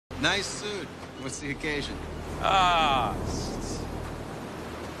Nice suit. What's the occasion?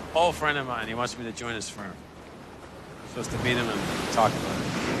 Old friend of mine. He wants me to join his firm. I'm supposed to meet him and talk about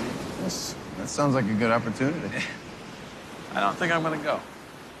it. That sounds like a good opportunity. I don't think I'm gonna go.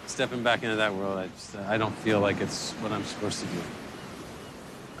 Stepping back into that world, I don't feel like it's what I'm supposed to do.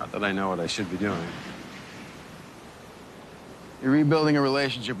 Not that I know what I should be doing. You're rebuilding a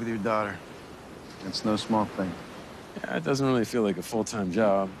relationship with your daughter. It's no small thing. Yeah, it doesn't really feel like a full-time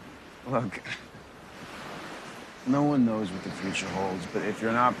job. Look, no one knows what the future holds, but if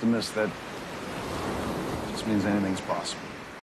you're an optimist, that just means anything's possible.